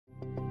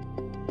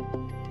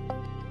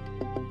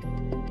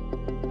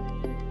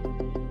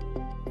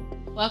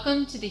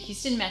Welcome to the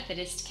Houston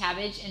Methodist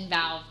CABG and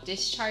Valve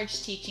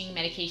Discharge Teaching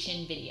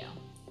Medication video.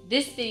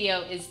 This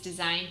video is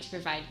designed to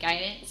provide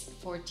guidance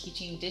for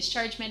teaching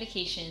discharge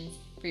medications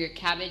for your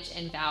CABG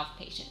and Valve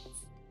patients.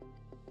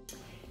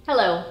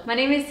 Hello, my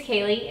name is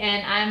Kaylee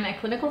and I'm a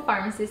clinical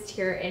pharmacist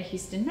here at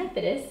Houston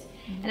Methodist,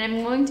 and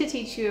I'm going to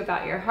teach you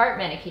about your heart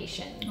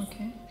medications.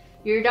 Okay.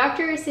 Your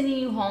doctor is sending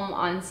you home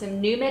on some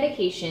new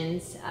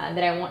medications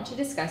that I want to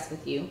discuss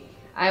with you.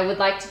 I would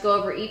like to go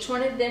over each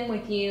one of them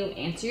with you,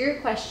 answer your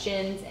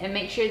questions, and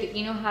make sure that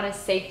you know how to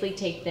safely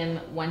take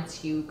them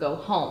once you go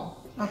home.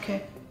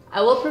 Okay.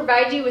 I will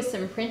provide you with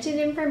some printed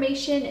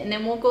information, and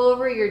then we'll go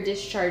over your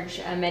discharge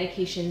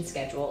medication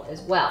schedule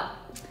as well.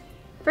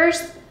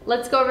 First,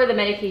 let's go over the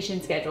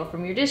medication schedule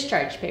from your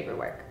discharge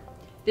paperwork.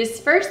 This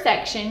first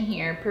section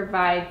here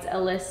provides a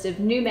list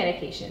of new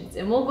medications,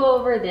 and we'll go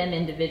over them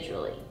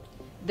individually.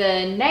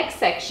 The next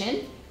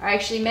section are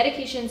actually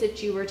medications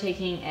that you were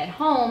taking at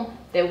home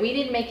that we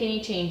didn't make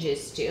any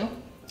changes to.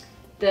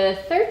 The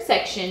third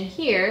section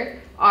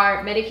here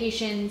are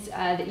medications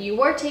that you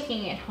were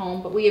taking at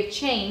home, but we have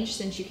changed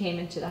since you came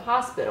into the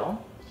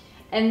hospital.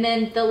 And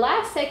then the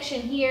last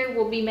section here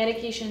will be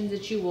medications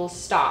that you will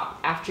stop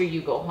after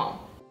you go home.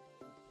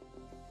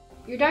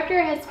 Your doctor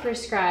has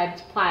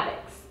prescribed Plavix.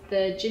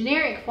 The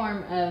generic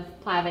form of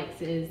Plavix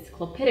is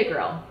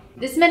Clopidogrel.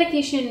 This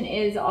medication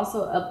is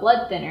also a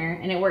blood thinner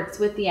and it works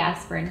with the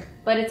aspirin,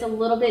 but it's a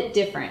little bit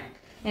different.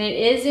 And it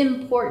is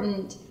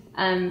important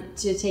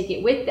to take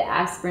it with the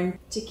aspirin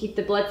to keep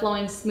the blood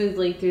flowing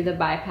smoothly through the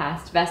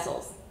bypassed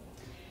vessels.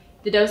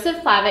 The dose of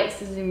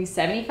Plavix is going to be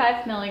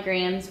 75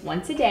 milligrams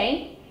once a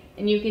day,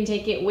 and you can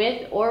take it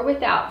with or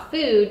without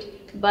food,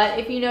 but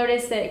if you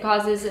notice that it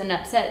causes an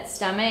upset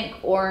stomach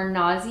or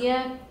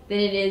nausea, then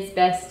it is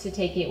best to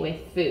take it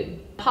with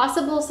food.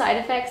 Possible side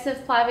effects of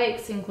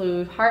Plavix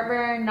include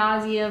heartburn,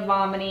 nausea,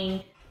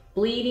 vomiting,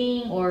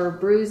 bleeding or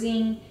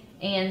bruising,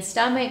 and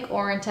stomach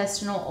or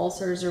intestinal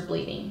ulcers or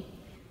bleeding.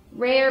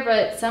 Rare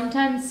but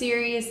sometimes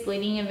serious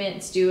bleeding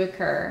events do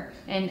occur,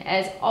 and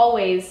as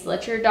always,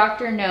 let your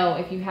doctor know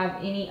if you have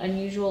any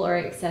unusual or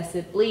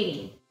excessive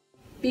bleeding.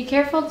 Be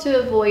careful to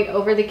avoid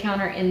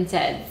over-the-counter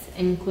NSAIDs,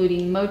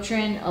 including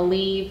Motrin,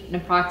 Aleve,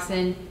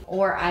 naproxen,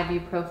 or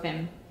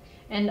ibuprofen.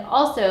 And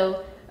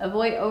also,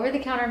 avoid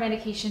over-the-counter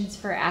medications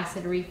for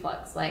acid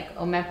reflux like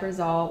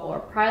omeprazole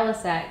or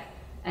Prilosec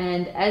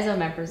and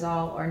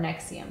esomeprazole or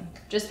Nexium.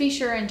 Just be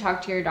sure and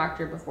talk to your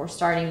doctor before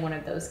starting one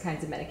of those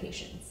kinds of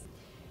medications.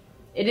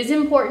 It is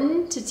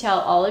important to tell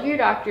all of your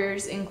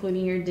doctors,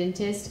 including your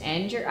dentist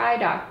and your eye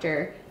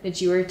doctor,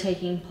 that you are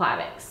taking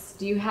Plavix.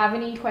 Do you have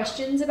any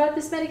questions about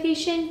this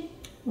medication?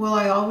 Will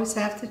I always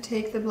have to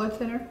take the blood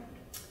thinner?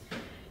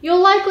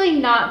 You'll likely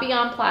not be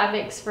on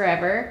Plavix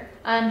forever.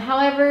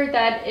 However,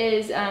 that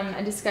is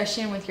a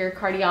discussion with your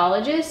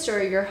cardiologist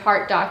or your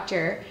heart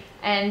doctor,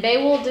 and they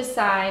will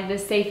decide the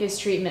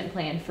safest treatment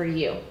plan for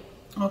you.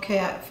 Okay,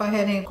 if I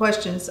had any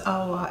questions,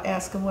 I'll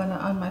ask them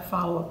on my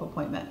follow-up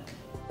appointment.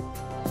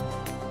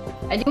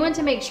 I do want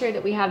to make sure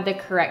that we have the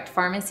correct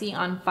pharmacy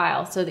on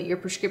file so that your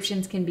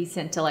prescriptions can be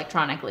sent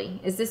electronically.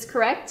 Is this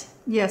correct?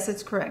 Yes,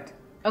 it's correct.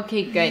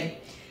 Okay, good.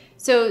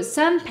 So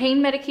some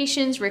pain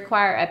medications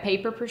require a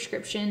paper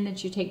prescription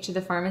that you take to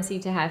the pharmacy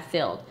to have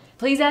filled.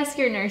 Please ask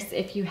your nurse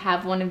if you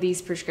have one of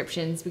these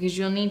prescriptions because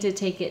you'll need to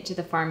take it to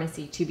the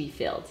pharmacy to be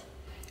filled.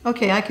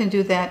 Okay, I can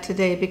do that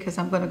today because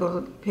I'm going to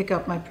go pick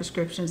up my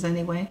prescriptions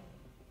anyway.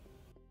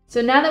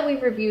 So now that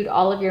we've reviewed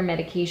all of your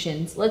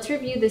medications, let's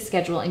review the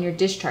schedule in your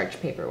discharge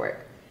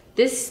paperwork.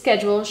 This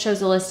schedule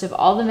shows a list of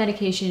all the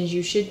medications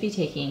you should be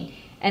taking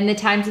and the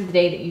times of the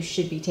day that you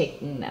should be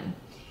taking them.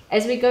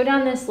 As we go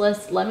down this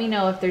list, let me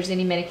know if there's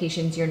any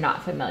medications you're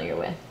not familiar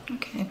with.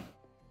 Okay.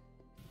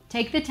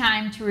 Take the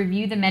time to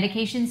review the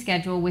medication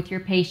schedule with your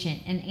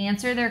patient and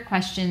answer their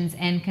questions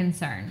and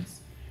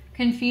concerns.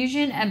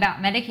 Confusion about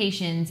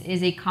medications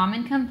is a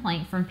common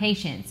complaint from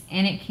patients,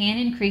 and it can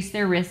increase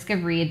their risk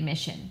of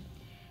readmission.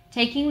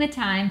 Taking the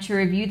time to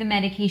review the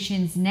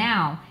medications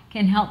now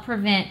can help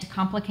prevent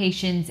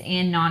complications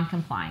and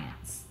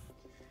non-compliance.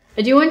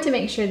 I do want to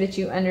make sure that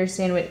you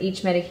understand what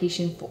each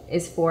medication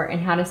is for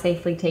and how to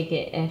safely take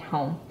it at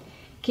home.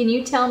 Can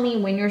you tell me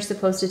when you're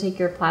supposed to take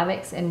your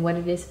Plavix and what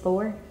it is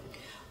for?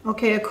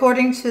 Okay,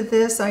 according to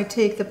this, I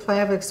take the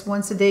Plavix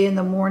once a day in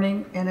the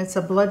morning, and it's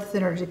a blood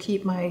thinner to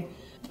keep my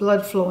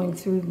blood flowing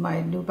through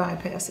my new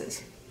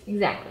bypasses.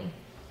 Exactly.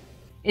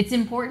 It's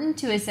important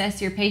to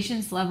assess your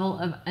patient's level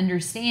of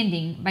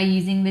understanding by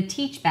using the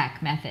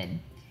teach-back method.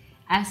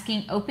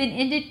 Asking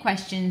open-ended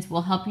questions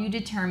will help you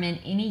determine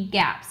any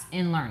gaps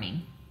in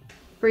learning.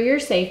 For your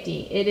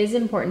safety, it is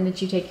important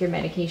that you take your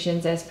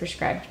medications as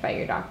prescribed by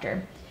your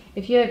doctor.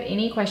 If you have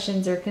any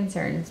questions or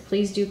concerns,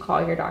 please do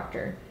call your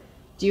doctor.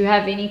 Do you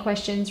have any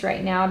questions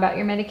right now about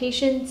your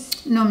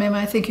medications? No, ma'am,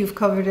 I think you've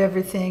covered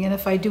everything, and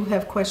if I do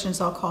have questions,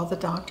 I'll call the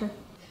doctor.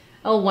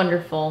 Oh,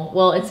 wonderful.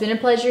 Well, it's been a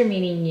pleasure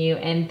meeting you,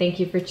 and thank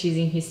you for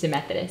choosing Houston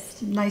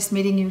Methodist. Nice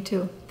meeting you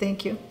too.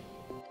 Thank you.